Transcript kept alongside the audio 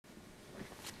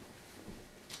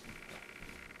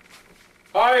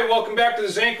Hi, welcome back to the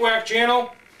Zankwak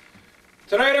channel.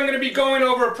 Tonight I'm going to be going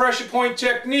over a pressure point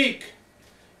technique.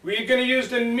 We're going to use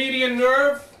the median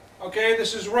nerve. Okay,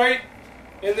 this is right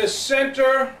in the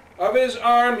center of his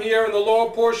arm here, in the lower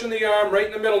portion of the arm, right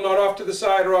in the middle, not off to the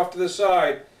side or off to the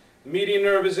side. The median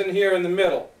nerve is in here in the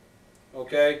middle.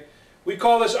 Okay, we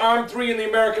call this arm 3 in the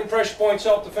American pressure point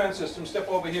self-defense system. Step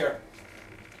over here.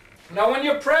 Now when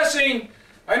you're pressing,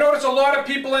 I notice a lot of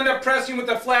people end up pressing with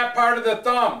the flat part of the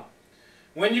thumb.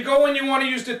 When you go in, you want to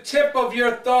use the tip of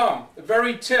your thumb, the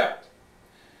very tip.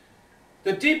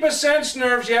 The deeper sense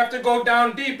nerves, you have to go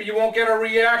down deeper. You won't get a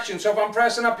reaction. So if I'm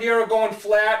pressing up here or going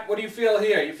flat, what do you feel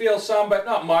here? You feel some, but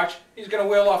not much. He's going to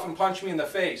wheel off and punch me in the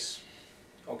face.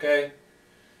 Okay?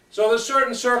 So there's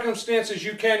certain circumstances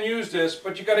you can use this,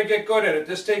 but you got to get good at it.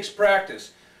 This takes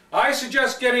practice. I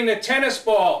suggest getting a tennis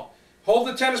ball. Hold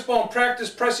the tennis ball and practice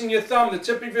pressing your thumb, the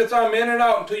tip of your thumb in and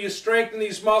out until you strengthen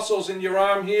these muscles in your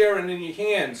arm here and in your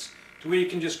hands to where you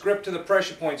can just grip to the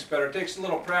pressure points better. It takes a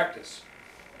little practice.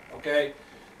 Okay?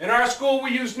 In our school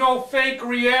we use no fake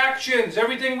reactions.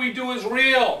 Everything we do is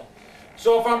real.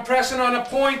 So if I'm pressing on a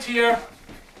point here,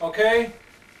 okay,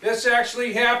 this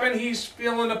actually happened, he's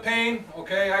feeling the pain,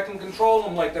 okay, I can control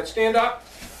him like that. Stand up.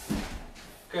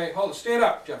 Okay, hold it, stand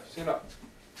up, Jeff, stand up.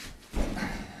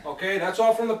 Okay, that's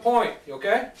all from the point, you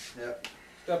okay? Yep.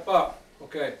 Step up,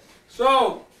 okay.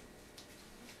 So,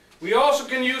 we also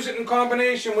can use it in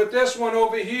combination with this one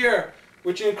over here,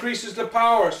 which increases the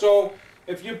power. So,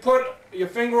 if you put your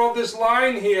finger over this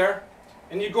line here,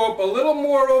 and you go up a little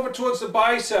more over towards the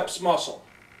biceps muscle,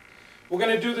 we're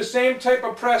going to do the same type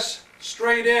of press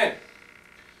straight in.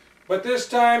 But this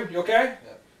time, you okay?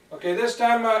 Yep. Okay, this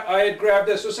time I had grabbed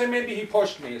this. So say maybe he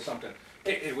pushed me or something.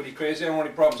 Hey, what are you crazy? I don't want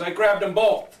any problems. I grabbed them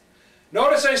both.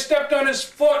 Notice I stepped on his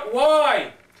foot.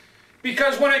 Why?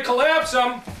 Because when I collapse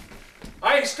him,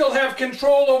 I still have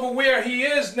control over where he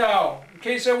is now, in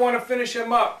case I want to finish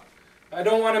him up. I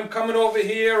don't want him coming over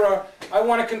here, or I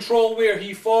want to control where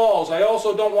he falls. I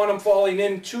also don't want him falling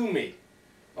into me.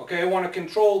 Okay, I want to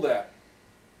control that.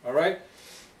 All right?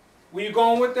 Were you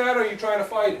going with that, or are you trying to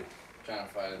fight it? Trying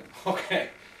to fight it. Okay.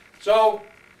 So,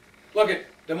 look at,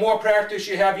 the more practice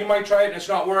you have, you might try it and it's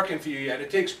not working for you yet. It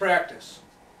takes practice.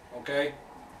 Okay?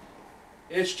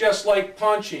 It's just like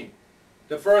punching.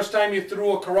 The first time you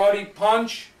threw a karate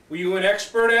punch, were you an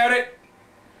expert at it?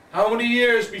 How many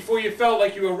years before you felt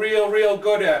like you were real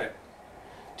good at it?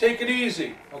 Take it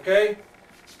easy, okay?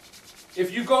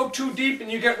 If you go too deep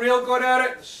and you get real good at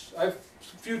it, I've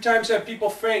a few times had people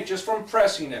faint just from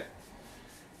pressing it.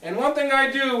 And one thing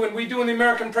I do, and we do in the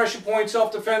American Pressure Point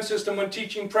Self-Defense System when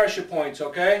teaching pressure points,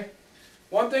 okay?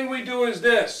 One thing we do is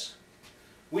this.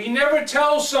 We never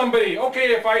tell somebody,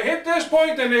 okay, if I hit this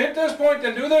point, then hit this point,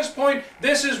 then do this point,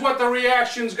 this is what the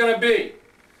reaction's going to be.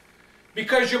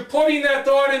 Because you're putting that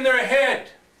thought in their head.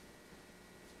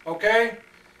 Okay?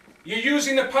 You're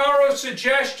using the power of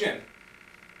suggestion.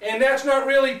 And that's not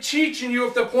really teaching you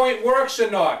if the point works or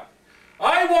not.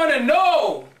 I want to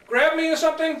know. Grab me or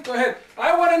something? Go ahead.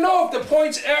 I want to know if the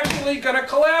point's actually going to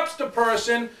collapse the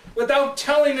person without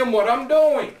telling them what I'm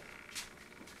doing.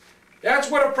 That's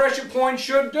what a pressure point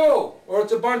should do, or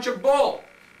it's a bunch of bull.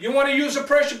 You want to use a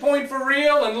pressure point for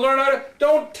real and learn how to...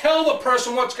 Don't tell the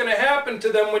person what's going to happen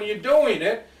to them when you're doing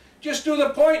it. Just do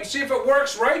the point and see if it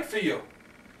works right for you.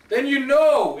 Then you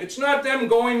know it's not them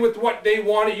going with what they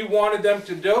wanted, you wanted them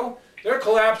to do. They're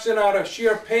collapsing out of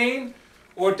sheer pain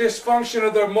or dysfunction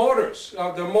of their motors,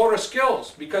 their motor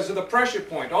skills because of the pressure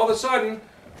point. All of a sudden,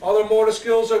 all their motor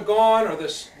skills are gone, or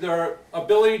their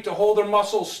ability to hold their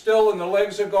muscles still and their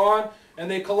legs are gone, and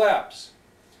they collapse.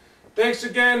 Thanks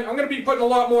again. I'm going to be putting a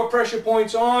lot more pressure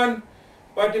points on,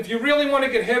 but if you really want to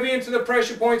get heavy into the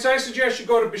pressure points, I suggest you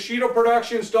go to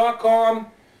BushidoProductions.com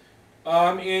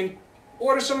and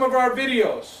order some of our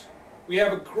videos. We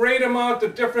have a great amount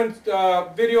of different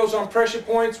videos on pressure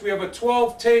points. We have a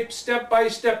 12-tape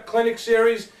step-by-step clinic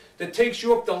series that takes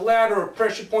you up the ladder of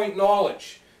pressure point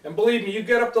knowledge. And believe me, you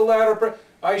get up the ladder,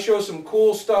 I show some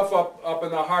cool stuff up in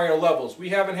the higher levels. We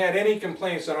haven't had any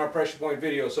complaints on our pressure point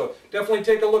videos, so definitely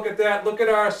take a look at that. Look at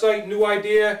our site,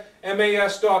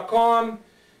 newideamas.com,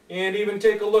 and even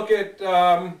take a look at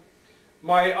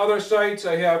my other sites.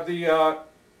 I have the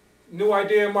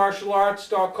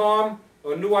newideamartialarts.com,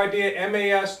 or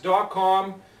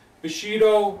newideamas.com,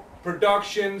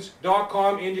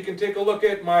 BushidoProductions.com, and you can take a look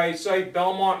at my site,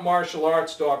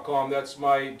 BelmontMartialArts.com. That's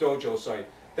my dojo site.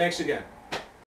 Thanks again.